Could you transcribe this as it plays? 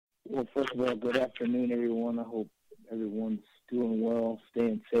Well, first of all, good afternoon, everyone. I hope everyone's doing well,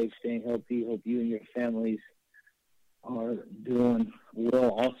 staying safe, staying healthy. Hope you and your families are doing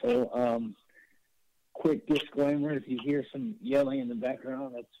well. Also, quick disclaimer: if you hear some yelling in the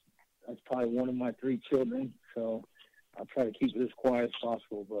background, that's probably one of my 3 children. So I'll try to keep it as quiet as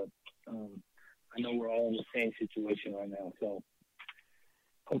possible. But I know we're all in the same situation right now. So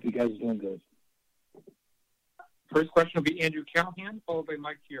hope you guys are doing good. First question will be Andrew Callahan, followed by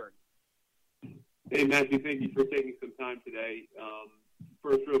Mike Chiari. Hey, Matthew, thank you for taking some time today.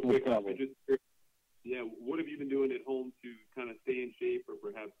 First, real quick, what have you been doing at home to kind of stay in shape or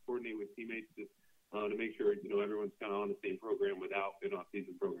perhaps coordinate with teammates to make sure, everyone's kind of on the same program without an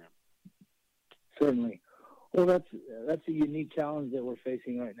off-season program? Certainly. Well, that's a unique challenge that we're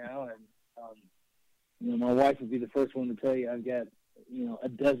facing right now. And, my wife would be the first one to tell you I've got, a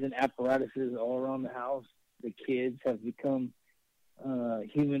dozen apparatuses all around the house. The kids have become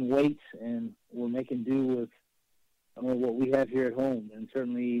human weights, and we're making do with what we have here at home. And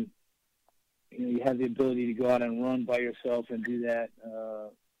certainly, you have the ability to go out and run by yourself and do that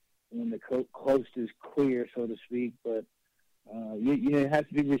when the coast is clear, so to speak. But you have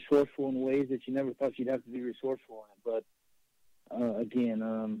to be resourceful in ways that you never thought you'd have to be resourceful in. But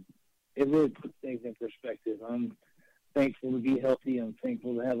again, it really puts things in perspective. I'm thankful to be healthy. I'm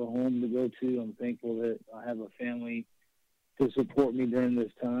thankful to have a home to go to. I'm thankful that I have a family to support me during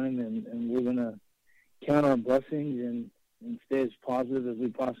this time, and we're going to count our blessings and stay as positive as we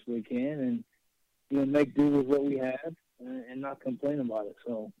possibly can and, make do with what we have and not complain about it.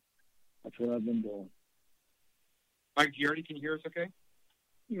 So that's what I've been doing. Mike Giardi, can you hear us okay?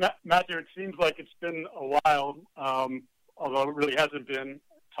 Matthew, it seems like it's been a while, although it really hasn't been.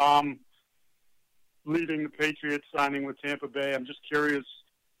 Tom leaving the Patriots, signing with Tampa Bay. I'm just curious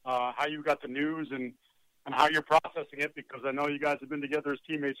how you got the news and how you're processing it, because I know you guys have been together as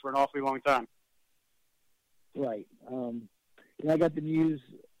teammates for an awfully long time. Right. I got the news,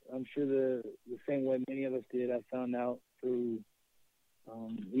 I'm sure the same way many of us did. I found out through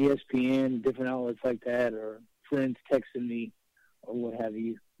ESPN, different outlets like that, or friends texting me or what have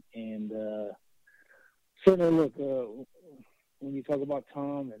you. And certainly, look, when you talk about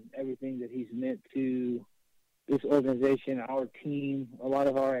Tom and everything that he's meant to this organization, our team, a lot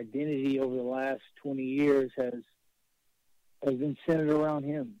of our identity over the last 20 years has been centered around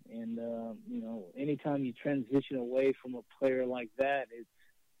him. And, anytime you transition away from a player like that,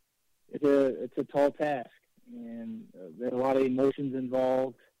 it's a tall task. And there are a lot of emotions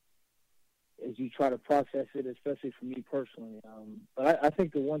involved as you try to process it, especially for me personally. But I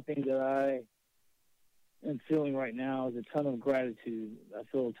think the one thing that I am feeling right now is a ton of gratitude. I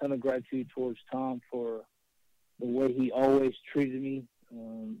feel a ton of gratitude towards Tom for the way he always treated me,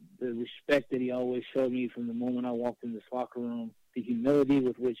 the respect that he always showed me from the moment I walked in this locker room, the humility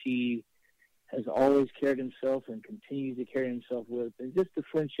with which he has always carried himself and continues to carry himself with, and just the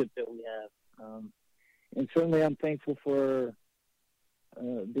friendship that we have. And certainly I'm thankful for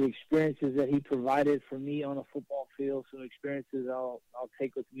the experiences that he provided for me on a football field, some experiences I'll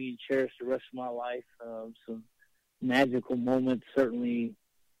take with me and cherish the rest of my life, some magical moments, certainly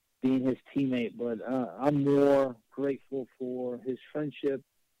being his teammate. But I'm more grateful for his friendship,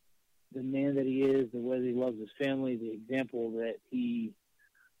 the man that he is, the way that he loves his family, the example that he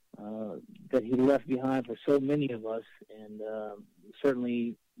left behind for so many of us. And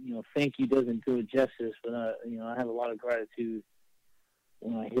certainly, thank you doesn't do it justice, but I have a lot of gratitude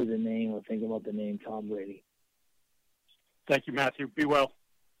when I hear the name or think about the name Tom Brady. Thank you, Matthew. Be well.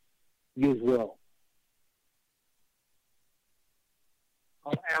 You as well.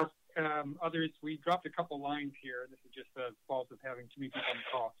 I'll ask others. We dropped a couple lines here. This is just the fault of having too many people on the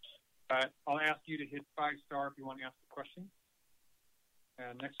call. But I'll ask you to hit 5-star if you want to ask the question.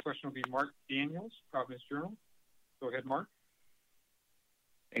 Next question will be Mark Daniels, Providence Journal. Go ahead, Mark.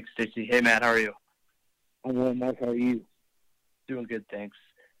 Thanks, Stacey. Hey, Matt. How are you? I'm well, Mark. How are you? Doing good, thanks.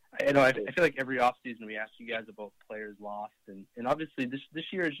 I feel like every offseason we ask you guys about players lost, and obviously this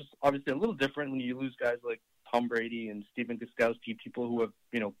year is just obviously a little different when you lose guys like Tom Brady and Stephen Gostkowski, people who have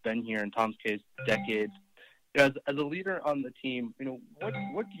been here, in Tom's case, decades. As a leader on the team,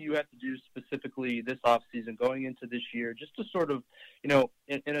 what do you have to do specifically this offseason going into this year, just to sort of, in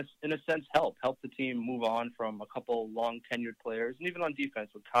a sense, help the team move on from a couple long tenured players, and even on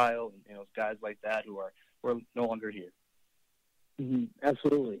defense with Kyle and guys like that who are no longer here. Mm-hmm.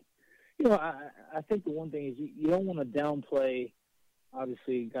 Absolutely. I think the one thing is you don't want to downplay,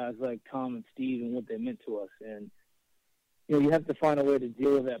 obviously, guys like Tom and Steve and what they meant to us. And, you have to find a way to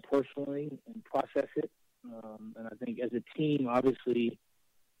deal with that personally and process it. And I think as a team, obviously,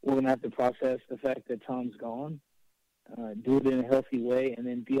 we're going to have to process the fact that Tom's gone. do it in a healthy way, and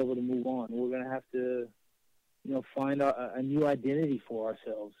then be able to move on. We're going to have to, find a new identity for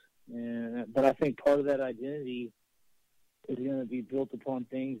ourselves. But I think part of that identity is going to be built upon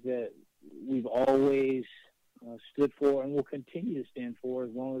things that we've always stood for and will continue to stand for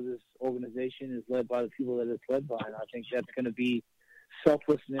as long as this organization is led by the people that it's led by. And I think that's going to be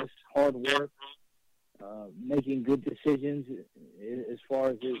selflessness, hard work, making good decisions as far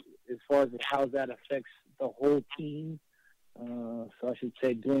as how that affects the whole team. So I should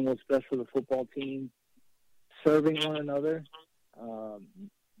say doing what's best for the football team, serving one another,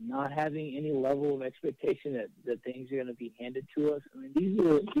 not having any level of expectation that things are going to be handed to us. I mean, these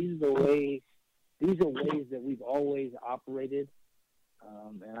are ways that we've always operated,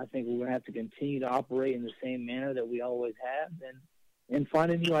 and I think we're going to have to continue to operate in the same manner that we always have, and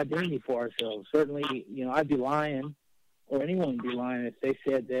find a new identity for ourselves. Certainly, I'd be lying, or anyone would be lying, if they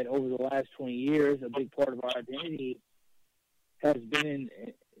said that over the last 20 years, a big part of our identity has been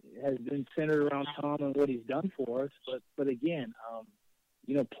centered around Tom and what he's done for us. But again,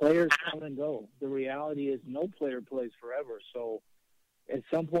 players come and go. The reality is no player plays forever. So at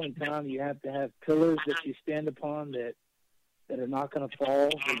some point in time, you have to have pillars that you stand upon that are not going to fall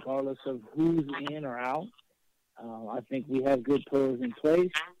regardless of who's in or out. I think we have good pillars in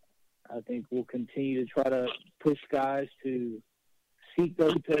place. I think we'll continue to try to push guys to seek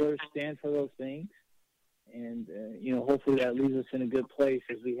those pillars, stand for those things. And, hopefully that leaves us in a good place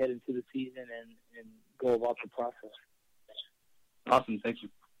as we head into the season and go about the process. Awesome. Thank you.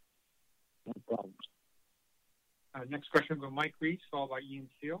 No problem. Next question will go Mike Reese, followed by Ian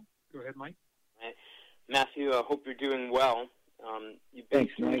Steele. Go ahead, Mike. Matthew, I hope you're doing well. You've been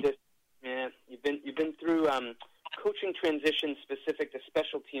Thanks, through Mike. this. Yeah, you've been through coaching transitions specific to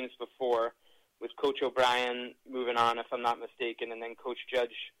special teams before, with Coach O'Brien moving on, if I'm not mistaken, and then Coach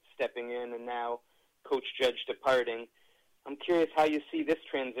Judge stepping in, and now Coach Judge departing. I'm curious how you see this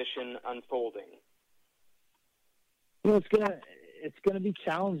transition unfolding. It's gonna be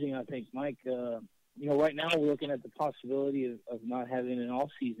challenging, I think, Mike. Right now we're looking at the possibility of not having an off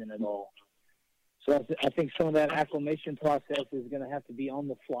season at all. So I think some of that acclimation process is going to have to be on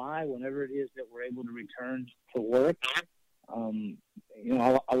the fly whenever it is that we're able to return to work.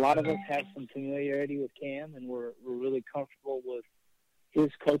 A lot of us have some familiarity with Cam, and we're really comfortable with his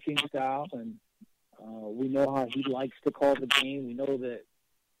coaching style, and we know how he likes to call the game. We know that,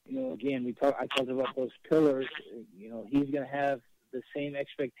 again, I talked about those pillars. He's going to have the same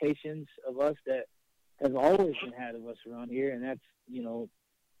expectations of us that has always been had of us around here, and that's,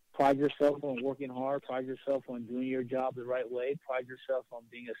 pride yourself on working hard, pride yourself on doing your job the right way, pride yourself on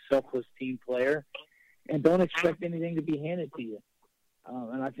being a selfless team player, and don't expect anything to be handed to you.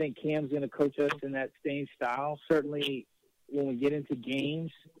 And I think Cam's going to coach us in that same style. Certainly, when we get into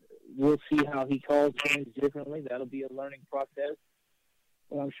games, we'll see how he calls games differently. That'll be a learning process.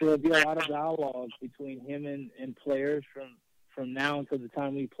 But I'm sure there'll be a lot of dialogue between him and players from now until the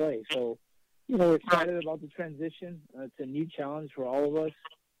time we play. So, we're excited about the transition. It's a new challenge for all of us.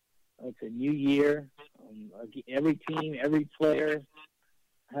 It's a new year. Every team, every player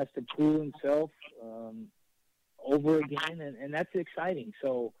has to prove himself over again, and that's exciting.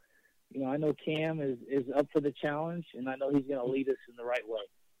 So, I know Cam is up for the challenge, and I know he's going to lead us in the right way.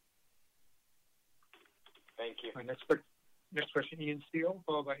 Thank you. All right, next question, Ian Steele,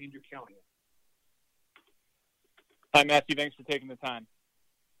 followed by Andrew Callahan. Hi, Matthew. Thanks for taking the time.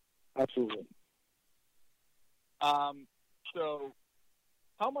 Absolutely. So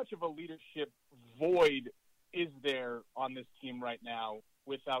how much of a leadership void is there on this team right now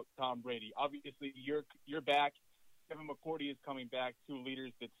without Tom Brady? Obviously, you're back. Kevin McCourty is coming back, two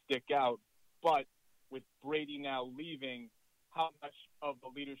leaders that stick out. But with Brady now leaving, how much of a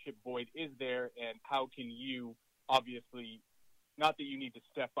leadership void is there, and how can you, obviously, not that you need to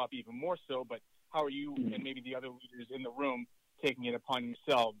step up even more so, but how are you and maybe the other leaders in the room taking it upon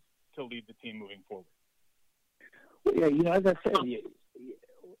yourselves to lead the team moving forward? Well, yeah, as I said,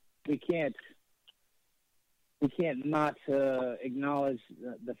 we can't not acknowledge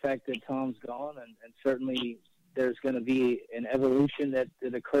the fact that Tom's gone, and certainly there's going to be an evolution that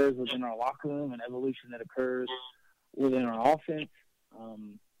occurs within our locker room, an evolution that occurs within our offense.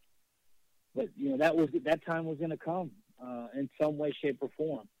 But that time was going to come in some way, shape, or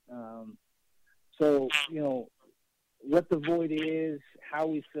form. So what the void is, how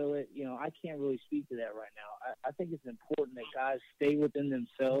we fill it, I can't really speak to that right now. I think it's important that guys stay within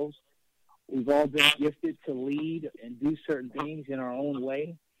themselves. We've all been gifted to lead and do certain things in our own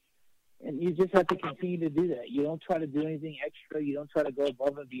way. And you just have to continue to do that. You don't try to do anything extra. You don't try to go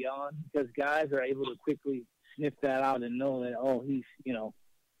above and beyond, because guys are able to quickly sniff that out and know that,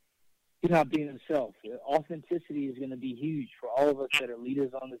 he's not being himself. Authenticity is going to be huge for all of us that are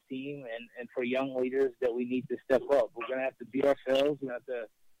leaders on the team, and for young leaders that we need to step up. We're going to have to be ourselves. We're going to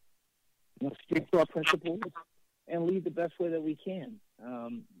have to stick to our principles and lead the best way that we can.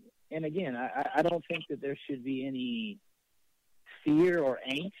 And again, I don't think that there should be any fear or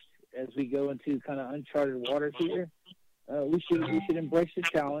angst as we go into kind of uncharted waters here. We should embrace the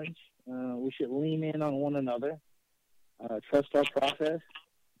challenge. We should lean in on one another, trust our process,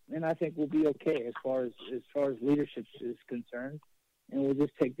 and I think we'll be okay as far as leadership is concerned. And we'll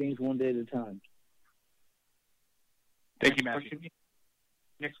just take things one day at a time. Thank you, Matthew.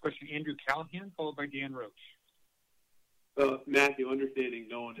 Next question, Andrew Callahan, followed by Dan Roach. Matthew, understanding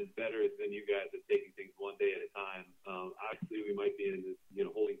no one is better than you guys at taking things one day at a time. Obviously, we might be in this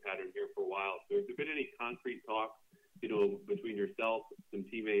holding pattern here for a while. So, has there been any concrete talk, between yourself, some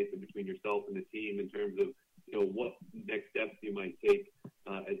teammates, and between yourself and the team in terms of what next steps you might take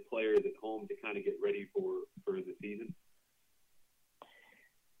as players at home to kind of get ready for the season?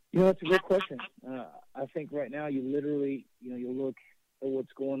 That's a great question. I think right now you literally, you look at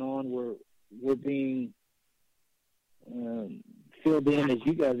what's going on. We're being filled in as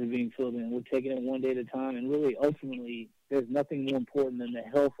you guys are being filled in. We're taking it one day at a time, and really, ultimately, there's nothing more important than the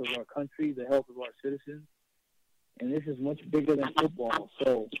health of our country, the health of our citizens, and this is much bigger than football.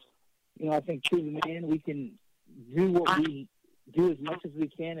 So, I think to the man, we can do what we do as much as we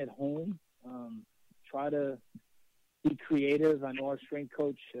can at home. Try to be creative. I know our strength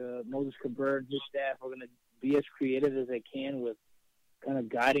coach, Moses Cabrera, and his staff are going to be as creative as they can with kind of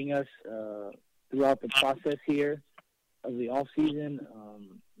guiding us throughout the process here of the off season.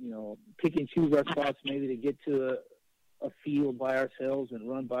 Pick and choose our spots maybe to get to a field by ourselves and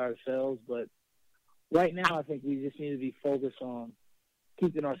run by ourselves. But right now, I think we just need to be focused on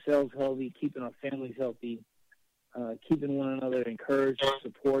keeping ourselves healthy, keeping our families healthy, keeping one another encouraged and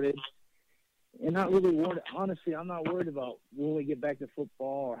supported, and not really worried. Honestly, I'm not worried about when we get back to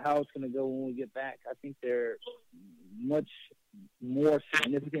football or how it's going to go when we get back. I think there are much more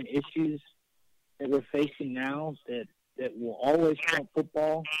significant issues that we're facing now that will always trump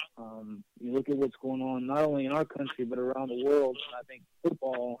football. You look at what's going on not only in our country but around the world, and I think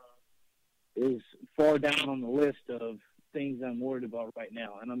football is far down on the list of things I'm worried about right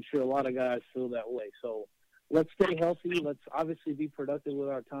now, and I'm sure a lot of guys feel that way. So let's stay healthy. Let's obviously be productive with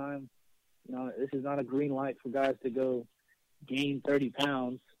our time. This is not a green light for guys to go gain 30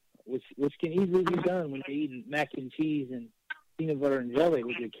 pounds, which can easily be done when you're eating mac and cheese and peanut butter and jelly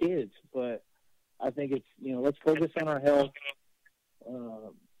with your kids. But I think it's, let's focus on our health.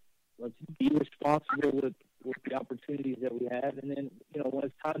 Let's be responsible with the opportunities that we have. And then, when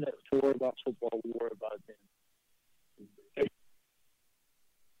it's time to worry about football, we worry about it then.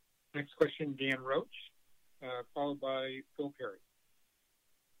 Next question, Dan Roach, followed by Phil Perry.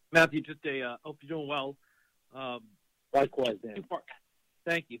 Matthew, hope you're doing well. Likewise, Dan.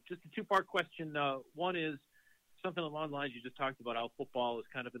 Thank you. Just a two-part question. One is something along the lines you just talked about, how football is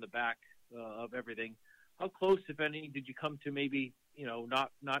kind of in the back of everything. How close, if any, did you come to maybe,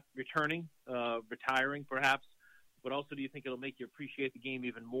 not returning, retiring perhaps, but also do you think it'll make you appreciate the game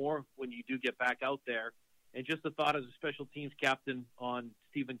even more when you do get back out there? And just a thought as a special teams captain on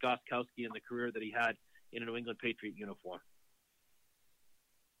Stephen Gostkowski and the career that he had in a New England Patriot uniform.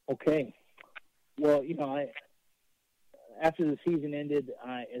 Okay. Well, after the season ended,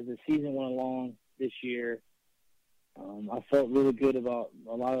 as the season went along this year, I felt really good about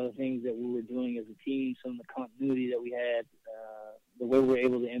a lot of the things that we were doing as a team, some of the continuity that we had, the way we were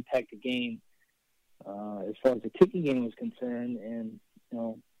able to impact the game as far as the kicking game was concerned. And,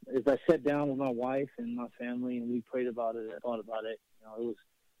 as I sat down with my wife and my family and we prayed about it, I thought about it, it was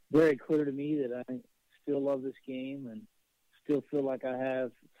very clear to me that I still love this game and still feel like I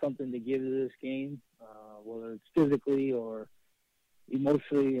have something to give to this game, whether it's physically or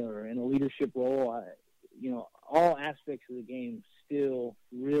emotionally or in a leadership role. All aspects of the game still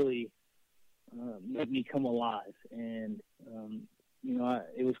really make me come alive. And,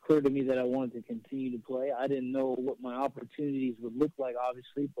 it was clear to me that I wanted to continue to play. I didn't know what my opportunities would look like,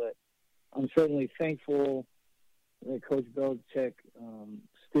 obviously, but I'm certainly thankful that Coach Belichick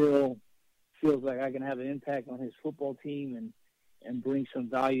still feels like I can have an impact on his football team and bring some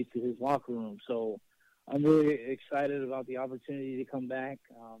value to his locker room. So I'm really excited about the opportunity to come back.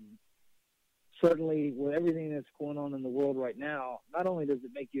 Certainly, with everything that's going on in the world right now, not only does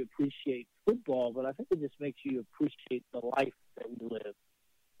it make you appreciate football, but I think it just makes you appreciate the life that we live.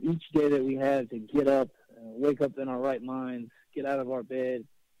 Each day that we have to get up, wake up in our right minds, get out of our bed,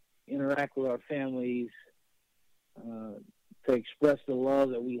 interact with our families, to express the love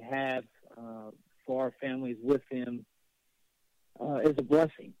that we have for our families with them, is a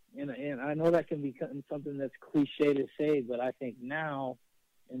blessing. and I know that can become something that's cliche to say, but I think now,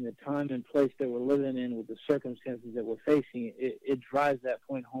 in the time and place that we're living in with the circumstances that we're facing, it drives that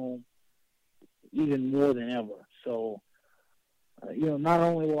point home even more than ever. So, not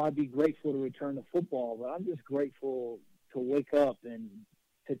only will I be grateful to return to football, but I'm just grateful to wake up and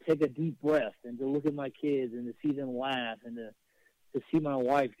to take a deep breath and to look at my kids and to see them laugh and to see my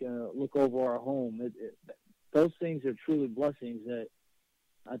wife look over our home. Those things are truly blessings that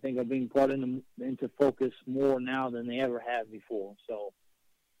I think are being brought into focus more now than they ever have before. So,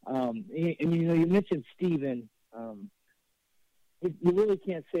 you mentioned Steven. You really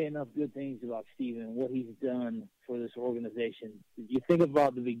can't say enough good things about Steven, what he's done for this organization. You think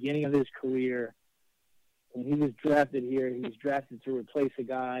about the beginning of his career, when he was drafted here, he was drafted to replace a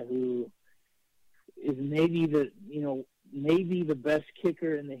guy who is maybe the best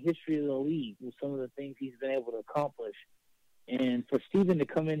kicker in the history of the league with some of the things he's been able to accomplish. And for Steven to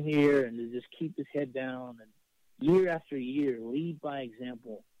come in here and to just keep his head down and year after year lead by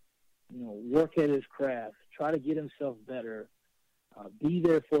example, work at his craft, try to get himself better, be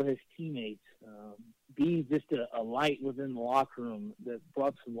there for his teammates, be just a light within the locker room that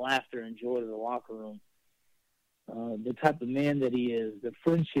brought some laughter and joy to the locker room. The type of man that he is, the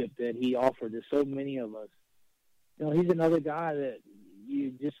friendship that he offered to so many of us. He's another guy that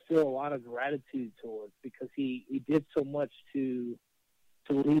you just feel a lot of gratitude towards because he did so much to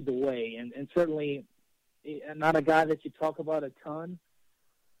lead the way. And certainly not a guy that you talk about a ton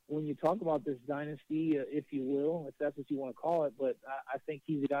when you talk about this dynasty, if you will, if that's what you want to call it. But I think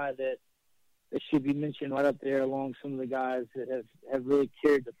he's a guy that should be mentioned right up there along some of the guys that have really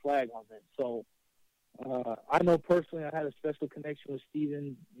carried the flag on it. So I know personally I had a special connection with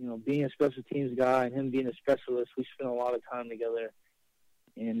Steven, being a special teams guy and him being a specialist. We spent a lot of time together.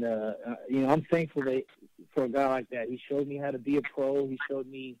 And, I'm thankful for a guy like that. He showed me how to be a pro. He showed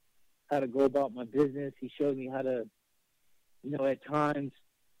me how to go about my business. He showed me how to, at times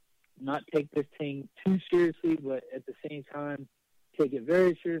not take this thing too seriously, but at the same time take it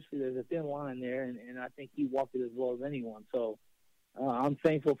very seriously. There's a thin line there, and I think he walked it as well as anyone. So I'm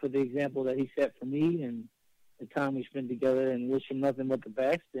thankful for the example that he set for me and the time we spent together, and wish him nothing but the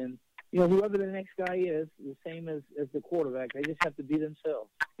best. And, whoever the next guy is, the same as the quarterback, they just have to be themselves.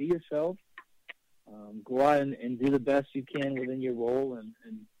 Be yourself. Go out and do the best you can within your role,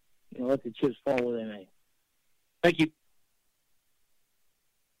 and let the chips fall where they may. Thank you.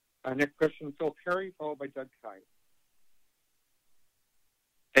 Next question, Phil Perry, followed by Doug Kyed.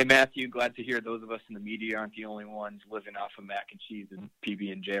 Hey, Matthew, glad to hear those of us in the media aren't the only ones living off of mac and cheese and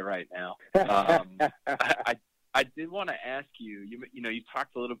PB&J right now. I did want to ask you, you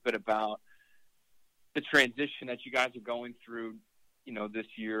talked a little bit about the transition that you guys are going through, this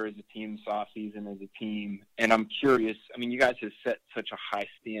year as a team, this offseason as a team. And I'm curious, you guys have set such a high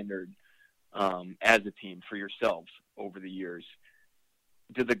standard as a team for yourselves over the years.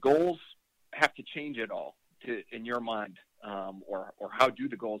 Do the goals have to change at all in your mind? Or how do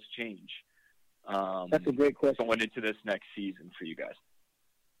the goals change? That's a great question. Going into this next season for you guys.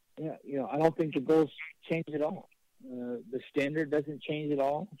 Yeah, I don't think the goals change at all. The standard doesn't change at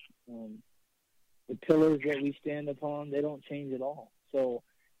all. The pillars that we stand upon, they don't change at all. So,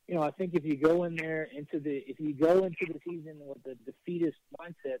 I think if you go into the season with a defeatist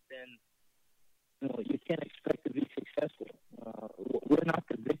mindset, then you can't expect to be successful. We're not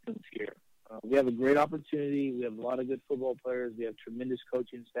the victims here. We have a great opportunity. We have a lot of good football players. We have tremendous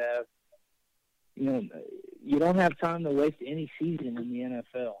coaching staff. You don't have time to waste any season in the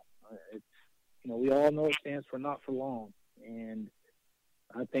NFL. We all know it stands for not for long. And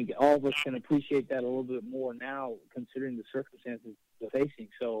I think all of us can appreciate that a little bit more now, considering the circumstances we're facing.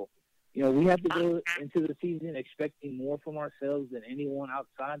 So, we have to go into the season expecting more from ourselves than anyone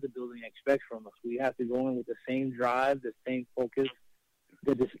outside the building expects from us. We have to go in with the same drive, the same focus,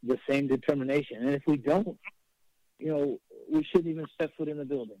 the same determination. And if we don't, we shouldn't even step foot in the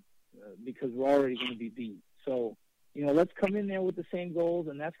building because we're already going to be beat. So, let's come in there with the same goals,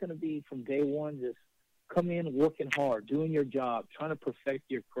 and that's going to be from day one, just come in working hard, doing your job, trying to perfect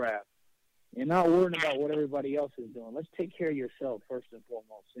your craft, and not worrying about what everybody else is doing. Let's take care of yourself first and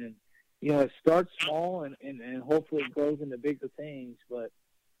foremost. And, it starts small and hopefully it grows into bigger things. But,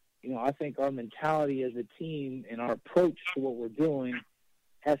 I think our mentality as a team and our approach to what we're doing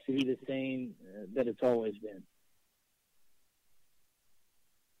has to be the same that it's always been.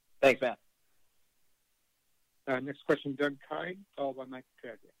 Thanks, Matt. Next question, Doug Kyed, followed by Mike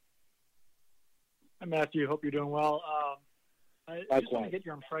Cadry. Hi, Matthew. Hope you're doing well. I just want to Likewise. get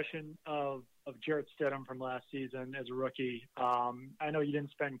your impression of Jarrett Stidham from last season as a rookie. I know you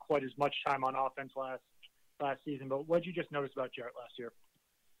didn't spend quite as much time on offense last season, but what did you just notice about Jarrett last year?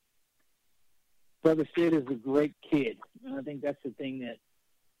 Brother Sid is a great kid. And I think that's the thing that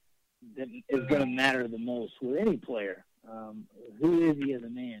is going to matter the most with any player. Who is he as a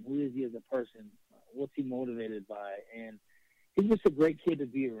man? Who is he as a person? What's he motivated by? And he's just a great kid to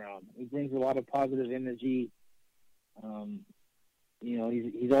be around. He brings a lot of positive energy. You know,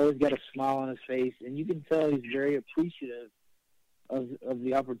 he's always got a smile on his face, and you can tell he's very appreciative of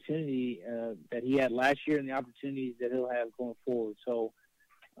the opportunity that he had last year and the opportunities that he'll have going forward. So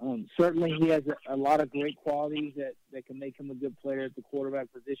certainly he has a lot of great qualities that can make him a good player at the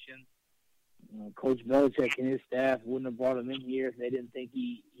quarterback position. Coach Belichick and his staff wouldn't have brought him in here if they didn't think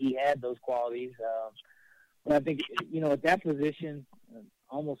he had those qualities. But I think, you know, at that position,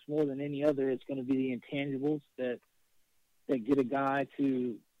 almost more than any other, it's going to be the intangibles that get a guy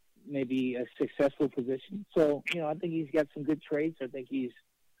to maybe a successful position. So, you know, I think he's got some good traits. I think he's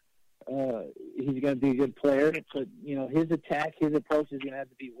going to be a good player. But, you know, his attack, his approach is going to have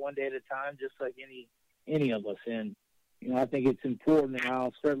to be one day at a time, just like any of us. And, you know, I think it's important, and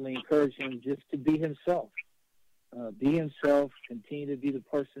I'll certainly encourage him just to be himself. Be himself, continue to be the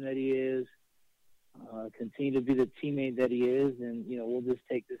person that he is, continue to be the teammate that he is, and, you know, we'll just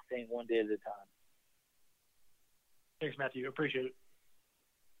take this thing one day at a time. Thanks, Matthew. Appreciate it.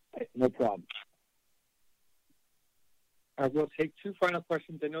 No problem. We'll take two final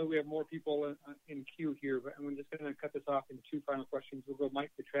questions. I know we have more people in queue here, but I'm just going to cut this off into two final questions. We'll go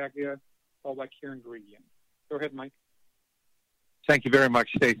Mike Petraglia, followed by Kieran Gregian. Go ahead, Mike. Thank you very much,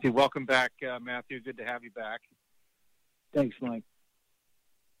 Stacy. Welcome back, Matthew. Good to have you back. Thanks, Mike.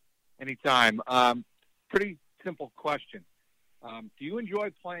 Anytime. Pretty simple question. Do you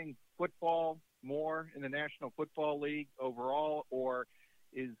enjoy playing football more in the National Football League overall, or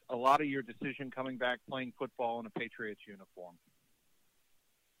is a lot of your decision coming back playing football in a Patriots uniform?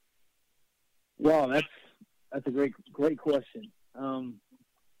 Well, that's a great question.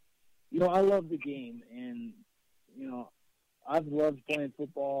 You know, I love the game, and, you know, I've loved playing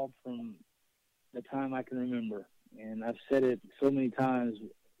football from the time I can remember. And I've said it so many times,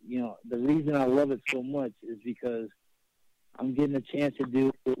 you know, the reason I love it so much is because I'm getting a chance to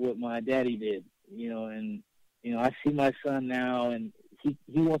do what my daddy did, you know, and, you know, I see my son now, and he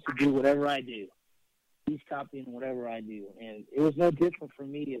wants to do whatever I do. He's copying whatever I do. And it was no different for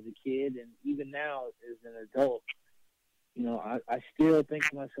me as a kid, and even now as an adult. You know, I still think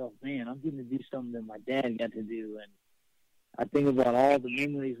to myself, man, I'm getting to do something that my dad got to do. And I think about all the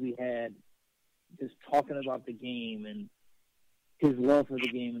memories we had just talking about the game and his love for the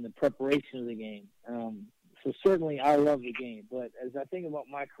game and the preparation of the game. So certainly I love the game. But as I think about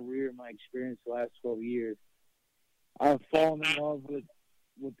my career, my experience the last 12 years, I've fallen in love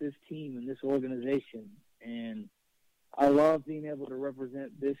with this team and this organization. And I love being able to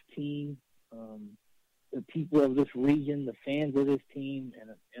represent this team, the people of this region, the fans of this team,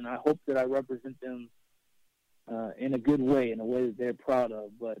 and I hope that I represent them in a good way, in a way that they're proud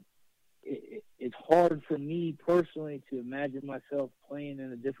of. But it's hard for me personally to imagine myself playing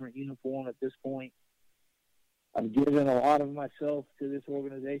in a different uniform at this point. I've given a lot of myself to this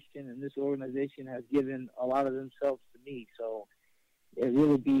organization, and this organization has given a lot of themselves to me. So it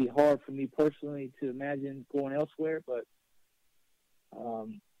really be hard for me personally to imagine going elsewhere. But,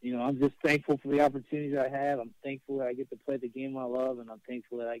 you know, I'm just thankful for the opportunities I have. I'm thankful that I get to play the game I love, and I'm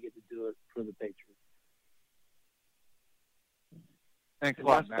thankful that I get to do it for the Patriots. Thanks a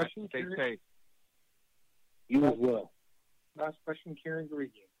lot, Matt. Stay safe. You as well. Last question, Kieran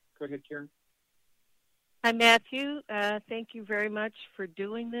Gregian. Go ahead, Kieran. Hi, Matthew. Thank you very much for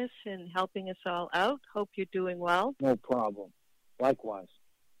doing this and helping us all out. Hope you're doing well. No problem. Likewise.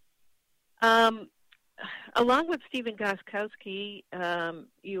 Along with Stephen Gostkowski,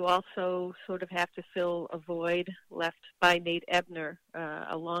 you also sort of have to fill a void left by Nate Ebner,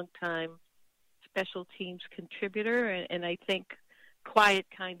 a longtime special teams contributor and I think quiet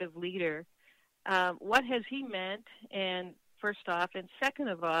kind of leader. What has he meant? And first off, and second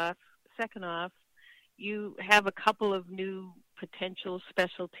off, you have a couple of new potential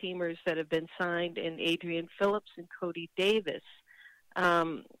special teamers that have been signed in Adrian Phillips and Cody Davis.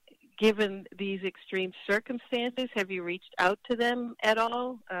 Given these extreme circumstances, have you reached out to them at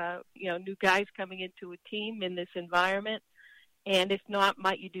all? You know, new guys coming into a team in this environment, and if not,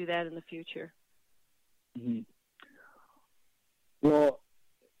 might you do that in the future? Mm-hmm. Well,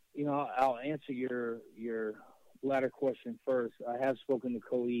 you know, I'll answer your latter question first. I have spoken to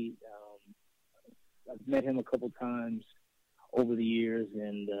Cody. I've met him a couple times over the years,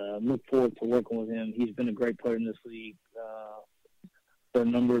 and look forward to working with him. He's been a great player in this league for a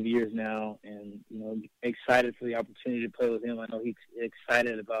number of years now, and, you know, excited for the opportunity to play with him. I know he's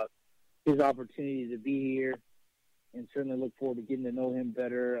excited about his opportunity to be here. and certainly look forward to getting to know him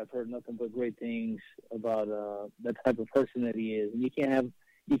better. I've heard nothing but great things about the type of person that he is, and you can't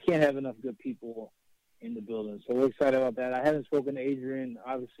have enough good people in the building. So we're excited about that. I haven't spoken to Adrian.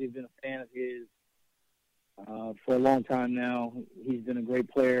 Obviously, been a fan of his for a long time now. He's been a great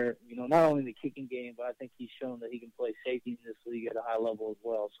player, not only in the kicking game, but I think he's shown that he can play safety in this league at a high level as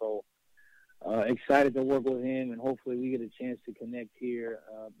well. So excited to work with him, and hopefully we get a chance to connect here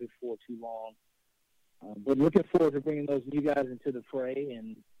before too long. But looking forward to bringing those new guys into the fray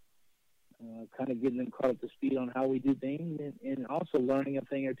and kind of getting them caught up to speed on how we do things, and also learning a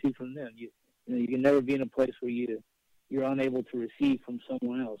thing or two from them. You can never be in a place where you're unable to receive from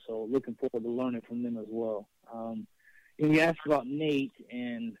someone else. So looking forward to learning from them as well. And you asked about Nate,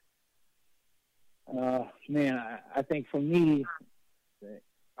 and I think for me,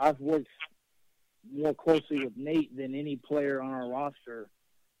 I've worked more closely with Nate than any player on our roster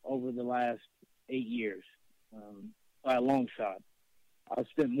over the last 8 years, by a long shot. I've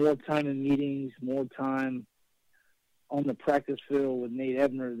spent more time in meetings, more time on the practice field with Nate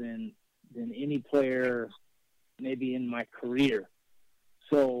Ebner than any player maybe in my career.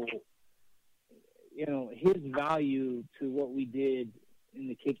 So, his value to what we did in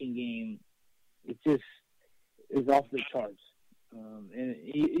the kicking game, it just is off the charts. And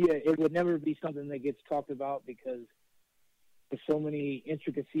it would never be something that gets talked about because there's so many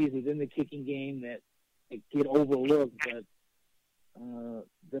intricacies within the kicking game that get overlooked. But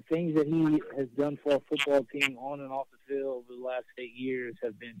the things that he has done for our football team on and off the field over the last 8 years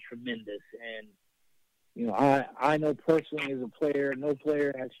have been tremendous. And, I know personally as a player, no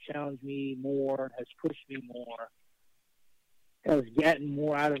player has challenged me more, has pushed me more, has gotten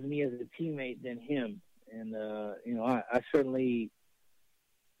more out of me as a teammate than him. And, I certainly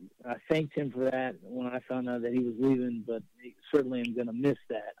I thanked him for that when I found out that he was leaving, but certainly I'm going to miss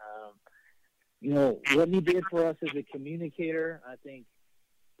that. What he did for us as a communicator, I think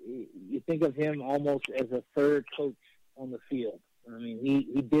you think of him almost as a third coach on the field. I mean,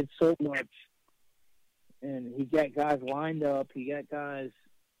 he did so much, and he got guys lined up. He got guys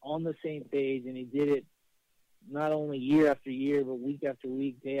on the same page, and he did it not only year after year, but week after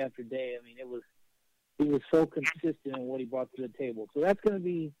week, day after day. I mean, he was so consistent in what he brought to the table. So that's going to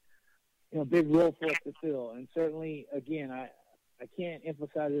be, a big role for us to fill. And certainly, again, I can't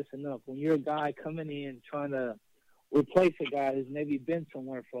emphasize this enough. When you're a guy coming in trying to replace a guy who's maybe been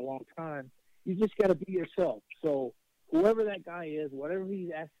somewhere for a long time, you just got to be yourself. So whoever that guy is, whatever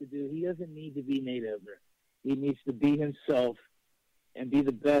he's asked to do, he doesn't need to be Nate Ebner. He needs to be himself and be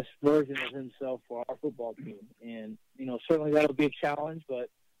the best version of himself for our football team. And, certainly that'll be a challenge, but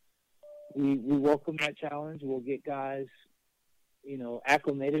we welcome that challenge. We'll get guys,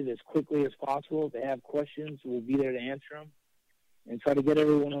 acclimated as quickly as possible. If they have questions, we'll be there to answer them and try to get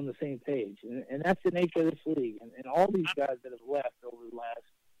everyone on the same page. And that's the nature of this league. And all these guys that have left over the last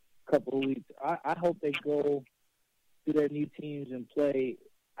couple of weeks, I hope they go to their new teams and play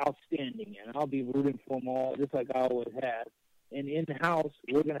outstanding. And I'll be rooting for them all, just like I always have. And in-house,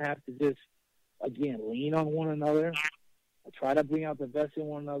 we're going to have to just, again, lean on one another, try to bring out the best in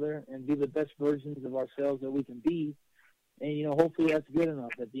one another, and be the best versions of ourselves that we can be. And, hopefully that's good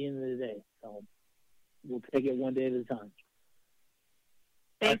enough at the end of the day. So we'll take it one day at a time.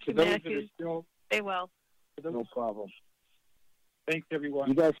 Thank you, Matthew. Stay well. No problem. Thanks, everyone.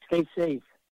 You guys stay safe.